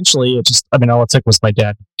know, and eventually all it took was my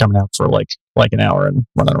dad coming out for like an hour and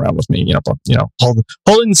running around with me,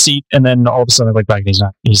 holding the seat. And then all of a sudden I look back and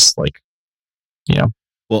he's like,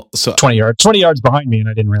 well, so 20 yards behind me. And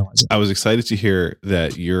I didn't realize it. I was excited to hear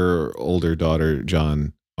that your older daughter,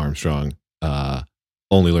 John Armstrong,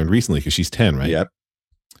 only learned recently because she's 10, right? Yep.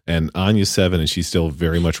 And Anya's 7 and she's still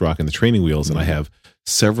very much rocking the training wheels. And I have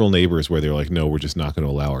several neighbors where they're like, no, we're just not going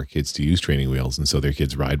to allow our kids to use training wheels. And so their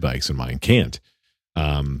kids ride bikes and mine can't.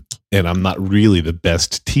 And I'm not really the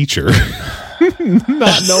best teacher,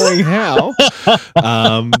 not knowing how.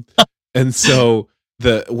 And so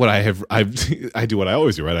I do what I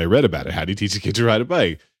always do, right? I read about it. How do you teach a kid to ride a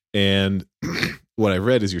bike? And what I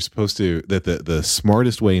read is you're supposed to, that the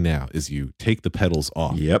smartest way now is you take the pedals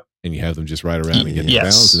off. Yep. And you have them just ride around and get their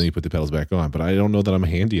balance, and then you put the pedals back on. But I don't know that I'm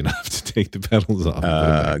handy enough to take the pedals off.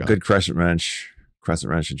 Good crescent wrench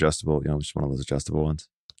adjustable, just one of those adjustable ones.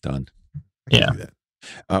 Done. Yeah.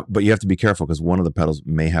 But you have to be careful because one of the pedals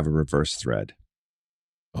may have a reverse thread.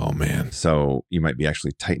 Oh man. So you might be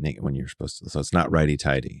actually tightening it when you're supposed to. So it's not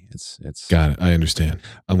righty-tighty. It's got it. I understand.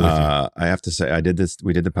 I'm with you. I have to say,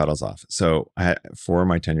 we did the pedals off. So for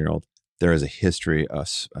my 10-year-old, there is a history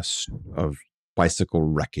of bicycle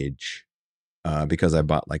wreckage because I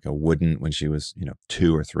bought like a wooden, when she was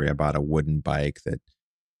 2 or 3, I bought a wooden bike that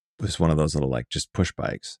was one of those little like just push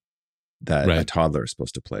bikes that a toddler is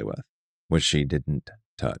supposed to play with, which she didn't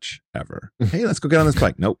touch ever. Hey, let's go get on this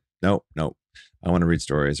bike. Nope. I want to read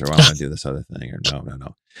stories, or I want to do this other thing, or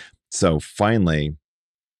no. So finally,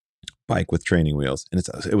 bike with training wheels, and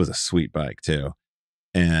it was a sweet bike too.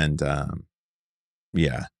 And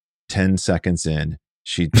 10 seconds in,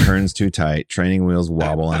 she turns too tight, training wheels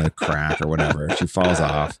wobble and a crack or whatever. She falls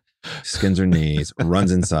off, skins her knees,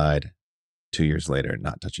 runs inside. 2 years later,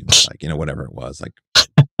 not touching the bike, whatever it was, like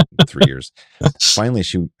 3 years. Finally,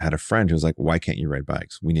 she had a friend who was like, why can't you ride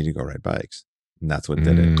bikes? We need to go ride bikes. And that's what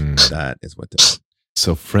did it. That is what did it.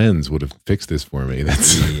 So friends would have fixed this for me.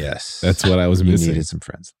 Yes. That's what I was missing. You needed some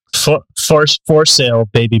friends. For sale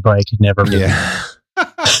baby bike never. Yeah.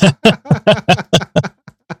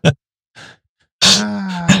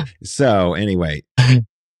 So anyway,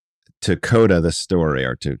 to coda the story,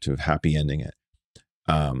 or to happy ending it,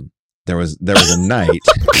 there was a night.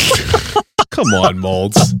 Come on,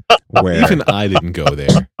 Molds. Where even I didn't go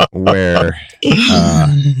there. Where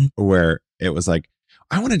it was like,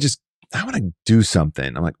 I want to do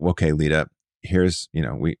something. I'm like, okay, Lita, here's,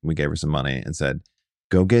 we gave her some money and said,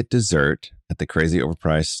 go get dessert at the crazy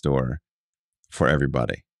overpriced store for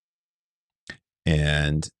everybody.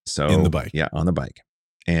 And so in the bike. Yeah, on the bike.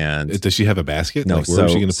 And does she have a basket? No, like, where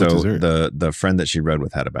was she going to put dessert? The friend that she rode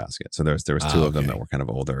with had a basket. So there was two of them that were kind of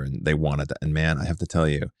older, and they wanted that. And man, I have to tell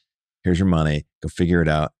you, here's your money. Go figure it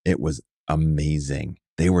out. It was amazing.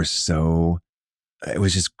 They were it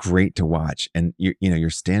was just great to watch. And you're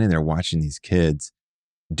standing there watching these kids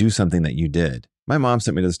do something that you did. My mom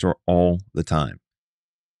sent me to the store all the time.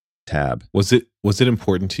 Tab. Was it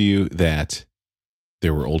important to you that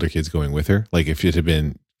there were older kids going with her? Like if it had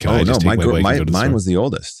been, mine was the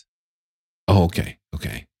oldest. Oh, okay.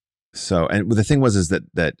 So, and the thing was that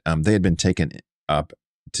they had been taken up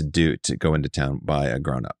to go into town by a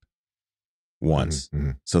grown up once.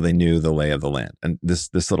 Mm-hmm. So they knew the lay of the land. And this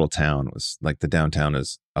little town was like, the downtown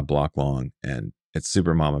is a block long and it's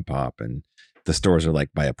super mom and pop, and the stores are like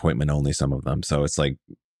by appointment only, some of them. So it's like,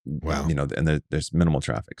 wow, and there's minimal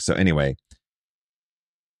traffic. So anyway,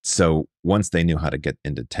 so once they knew how to get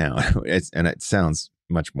into town, and it sounds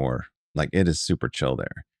much more like it is super chill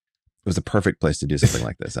there. It was a perfect place to do something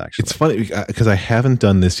like this, actually. It's funny because I haven't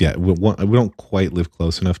done this yet. We don't quite live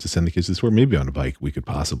close enough to send the kids to the store. Maybe on a bike we could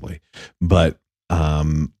possibly. But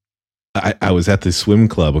I was at the swim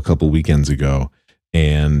club a couple weekends ago,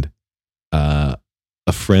 and a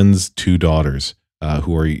friend's two daughters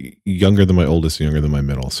who are younger than my oldest and younger than my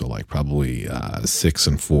middle, so like probably 6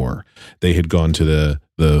 and 4. They had gone to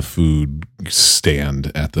the food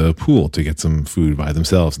stand at the pool to get some food by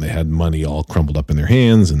themselves, and they had money all crumpled up in their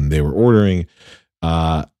hands, and they were ordering,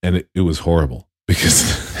 and it was horrible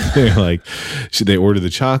because they're like, they ordered the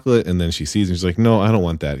chocolate, and then she sees and she's like, no, I don't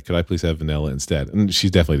want that. Could I please have vanilla instead? And she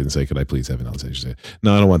definitely didn't say, could I please have vanilla instead? She said,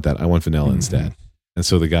 no, I don't want that. I want vanilla instead. And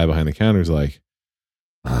so the guy behind the counter is like,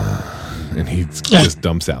 and he just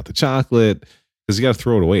dumps out the chocolate because you got to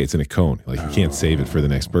throw it away. It's in a cone. Like you can't save it for the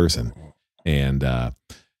next person. And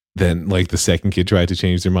then like the second kid tried to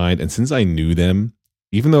change their mind. And since I knew them,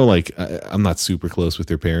 even though like I'm not super close with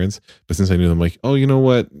their parents, but since I knew them, like, oh, you know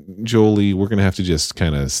what, Jolie, we're going to have to just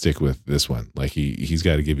kind of stick with this one. Like he's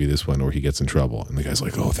got to give you this one or he gets in trouble. And the guy's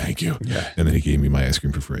like, oh, thank you. Yeah. And then he gave me my ice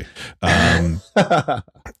cream for free.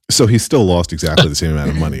 So he still lost exactly the same amount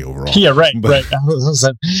of money overall. Yeah, right. But,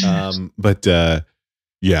 right.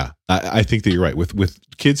 Yeah, I think that you're right. With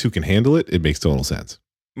kids who can handle it, it makes total sense.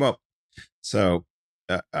 Well, so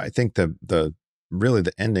I think the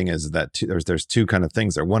ending is that there's two kind of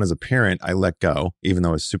things there. One, as a parent, I let go, even though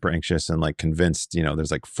I was super anxious and like convinced,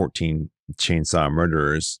 there's like 14 chainsaw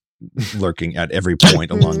murderers lurking at every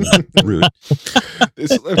point along the route.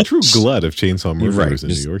 There's a true glut of chainsaw murderers in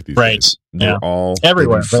New York these days. They're all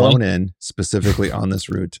everywhere, flown in specifically on this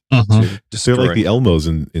route. To They're like the Elmos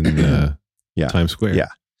in Times Square. Yeah.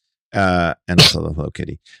 And also the Hello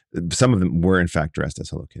Kitty. Some of them were in fact dressed as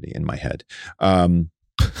Hello Kitty in my head. But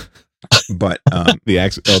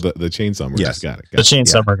the chainsaw murderers. Yes, got it. The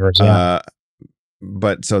chainsaw murderers. Yeah.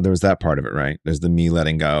 But so there's that part of it, right? There's the me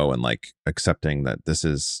letting go and like accepting that this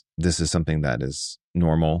is something that is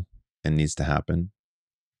normal and needs to happen,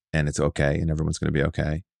 and it's okay, and everyone's going to be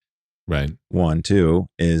okay. Right. 1, 2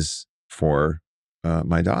 is for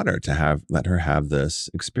my daughter to let her have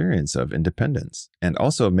this experience of independence and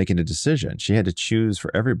also of making a decision. She had to choose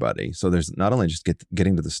for everybody. So there's not only just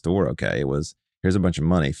getting to the store. Okay, it was, here's a bunch of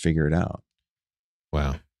money, figure it out.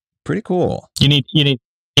 Wow. Pretty cool. You need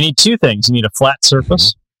two things. You need a flat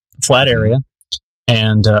surface, flat area,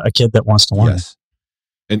 and a kid that wants to learn. Yes.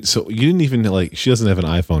 And so you didn't even she doesn't have an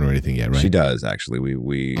iPhone or anything yet, right? She does actually.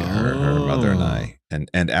 Her mother and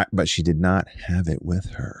I, but she did not have it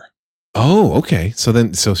with her. Oh, okay.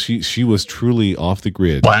 So she was truly off the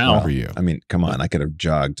grid. Wow. For you. I mean, come on. I could have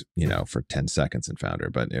jogged, for 10 seconds and found her,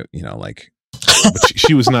 but but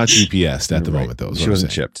she was not GPSed at the moment, though. She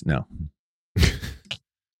wasn't chipped. No,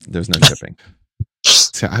 there's no chipping.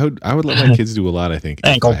 So I would let my kids do a lot. I think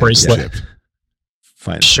ankle bracelet.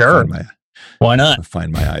 Why not?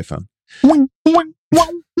 Find my iPhone.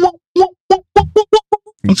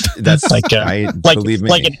 That's believe me,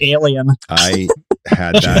 like an alien. I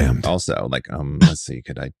had that also. Like, let's see,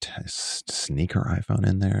 could I sneak her iPhone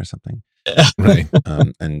in there or something? Right.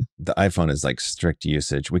 And the iPhone is like strict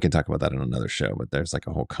usage. We can talk about that on another show, but there's like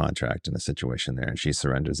a whole contract and a situation there, and she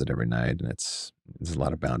surrenders it every night, and there's a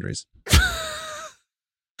lot of boundaries.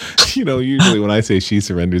 Usually when I say she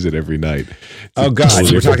surrenders it every night. Oh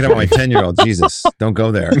God, we're talking about my 10-year-old. Jesus, don't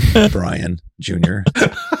go there, Brian Jr.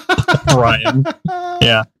 Brian.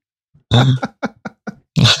 Yeah.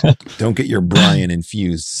 Don't get your Brian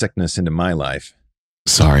infused sickness into my life.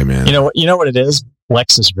 Sorry, man. You know what it is?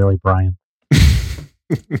 Lex is really Brian.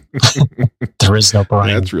 There is no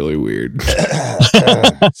Brian. That's really weird.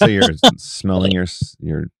 So you're smelling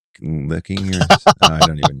you're licking your. I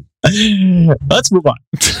don't even. Let's move on.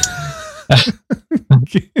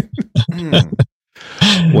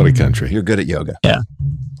 What a country. You're good at yoga. Yeah.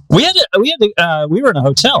 We were in a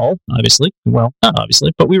hotel, obviously. Well, not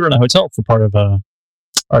obviously, but we were in a hotel for part of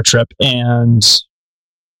our trip, and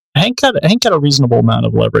Hank got a reasonable amount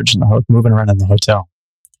of leverage in the moving around in the hotel.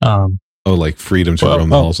 Like freedom to roam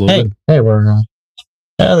the halls a little bit. Hey, we're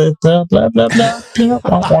blah, blah, blah,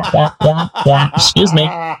 blah. Excuse me.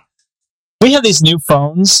 We have these new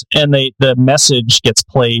phones, and the message gets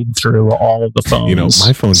played through all of the phones. You know,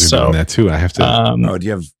 my phones are doing that too. I have to. Do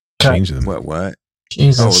you have change them? What?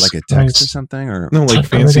 Jesus like a text or something, or no, like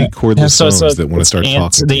fancy cordless phones that want to start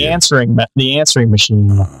talking. The answering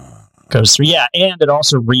machine goes through. Yeah, and it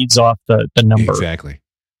also reads off the number. Exactly.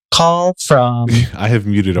 Call from. I have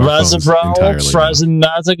muted our phones entirely.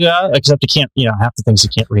 Except you can't. Half the things you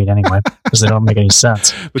can't read anyway because they don't make any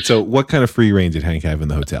sense. But so, what kind of free reign did Hank have in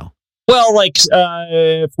the hotel? Well, like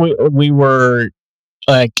if we were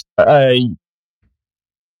like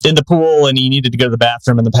in the pool and he needed to go to the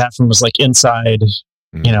bathroom, and the bathroom was like inside,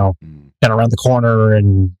 kind of around the corner,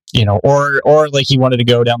 and or like he wanted to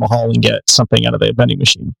go down the hall and get something out of the vending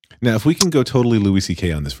machine. Now, if we can go totally Louis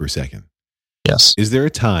C.K. on this for a second. Yes. Is there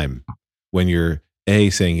a time when you're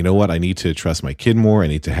saying, you know what, I need to trust my kid more. I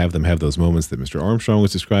need to have them have those moments that Mr. Armstrong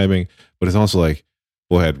was describing, but it's also like,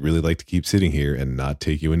 boy, I'd really like to keep sitting here and not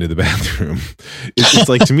take you into the bathroom. It's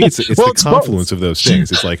like, to me, it's the confluence both of those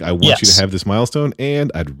things. It's like, I want you to have this milestone,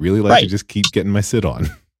 and I'd really like to just keep getting my sit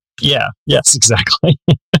on. Yeah. Yes, exactly.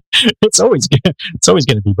 It's always going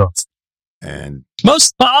to be both. And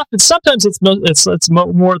most often, sometimes it's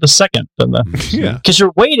more the second than the because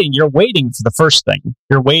you're waiting for the first thing.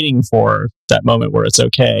 You're waiting for that moment where it's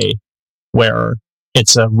okay, where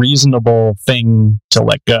it's a reasonable thing to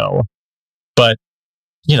let go. But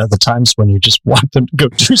the times when you just want them to go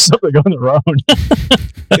do something on their own.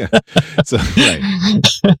 Yeah. So right.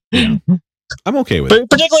 Yeah. I'm okay with it.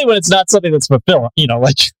 Particularly when it's not something that's fulfilling.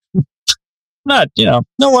 Like not no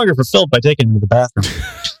longer fulfilled by taking them to the bathroom.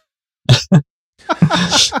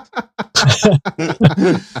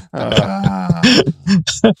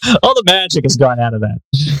 All the magic has gone out of that.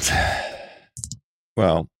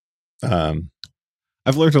 Well,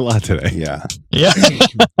 I've learned a lot today. Yeah.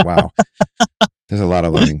 Wow. There's a lot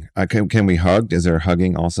of learning. Can we hug? Is there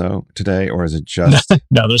hugging also today, or is it just?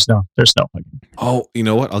 No, there's no hugging. Oh, you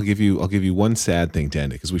know what? I'll give you one sad thing to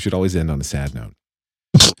end it, because we should always end on a sad note.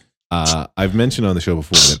 I've mentioned on the show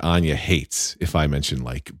before that Anya hates if I mention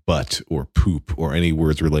like butt or poop or any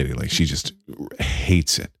words related. Like, she just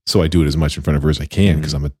hates it. So I do it as much in front of her as I can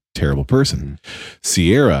because I'm a terrible person.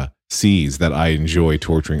 Sierra sees that I enjoy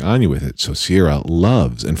torturing Anya with it. So Sierra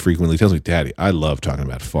loves and frequently tells me, Daddy, I love talking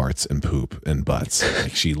about farts and poop and butts.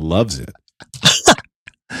 Like, she loves it.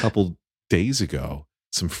 A couple days ago,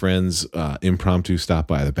 some friends impromptu stopped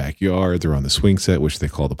by the backyard. They're on the swing set, which they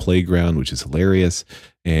call the playground, which is hilarious.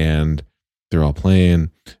 And they're all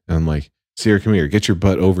playing. And I'm like, Sierra, come here. Get your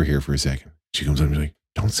butt over here for a second. She comes up and she's like,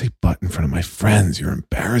 don't say butt in front of my friends. You're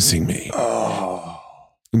embarrassing me. Oh.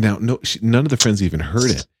 Now, none of the friends even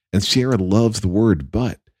heard it. And Sierra loves the word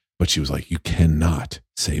butt. But she was like, you cannot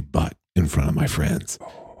say butt in front of my friends.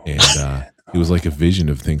 And it was like a vision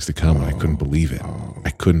of things to come, and I couldn't believe it.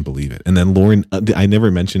 I couldn't believe it. And then Lauren, I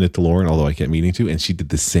never mentioned it to Lauren, although I kept meaning to, and she did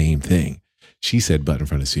the same thing. She said butt in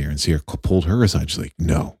front of Sierra, and Sierra pulled her aside. She's like,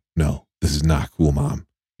 no, this is not cool, Mom.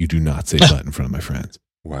 You do not say butt in front of my friends.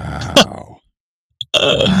 Wow.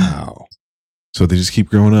 Wow. So they just keep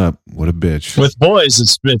growing up. What a bitch. With boys,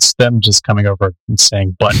 it's them just coming over and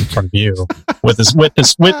saying butt in front of you with his friends.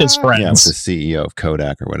 Yeah, with the CEO of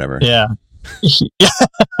Kodak or whatever. Yeah.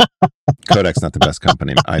 Kodak's not the best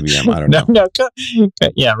company. IBM, I don't know. No.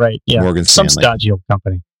 Yeah, right. Yeah. Morgan Stanley. Some stodgy old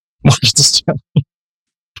company. Morgan Stanley.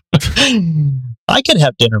 I could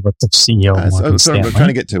have dinner with the CEO of Morgan Stanley. We're trying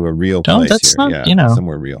to get to a real place that's here. Not, yeah,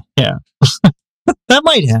 somewhere real. Yeah. That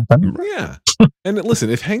might happen. Yeah. And listen,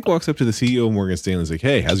 if Hank walks up to the CEO of Morgan Stanley and is like,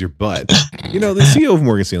 hey, how's your butt? The CEO of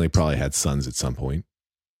Morgan Stanley probably had sons at some point.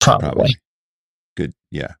 Probably. Good.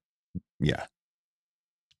 Yeah. Yeah.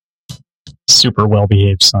 Super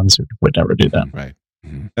well-behaved sons who would never do that. Right.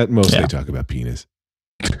 At most, they talk about penis.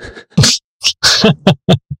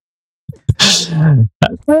 I'm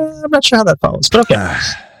not sure how that follows, but okay.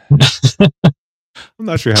 I'm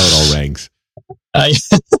not sure how it all ranks.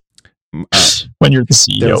 When you're the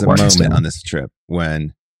CEO, there was a moment on this trip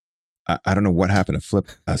when I don't know what happened.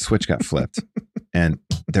 A switch got flipped, and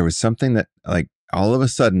there was something that, like, all of a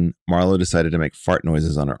sudden, Marlo decided to make fart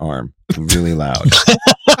noises on her arm really loud.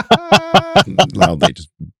 Loudly, just.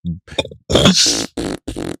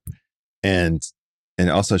 And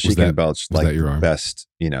also she can belch like the best,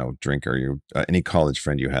 drinker. Any college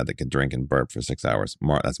friend you had that could drink and burp for 6 hours.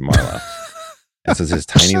 That's Marlo. And so this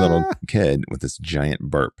tiny little kid with this giant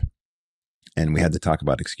burp. And we had to talk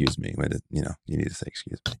about excuse me. You need to say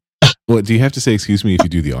excuse me. Well, do you have to say excuse me if you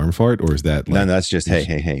do the arm fart, or is that no? That's just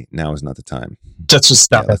hey. Now is not the time. That's just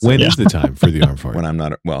stop. Yeah, when is the time for the arm fart? When I'm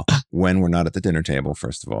not. Well, when we're not at the dinner table.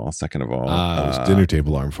 First of all. Second of all, it was dinner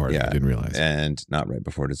table arm fart. Yeah, I didn't realize. And not right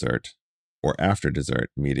before dessert or after dessert.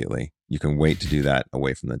 Immediately, you can wait to do that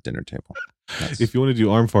away from the dinner table. If you want to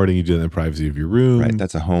do arm farting, you do it in the privacy of your room. Right.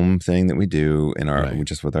 That's a home thing that we do in our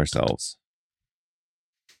just with ourselves.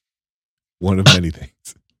 One of many things.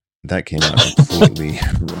 That came out completely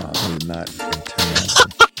wrong. Not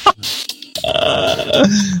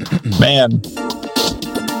man.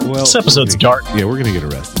 Well, this episode's dark. Yeah, we're gonna get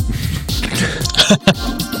arrested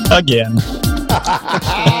again.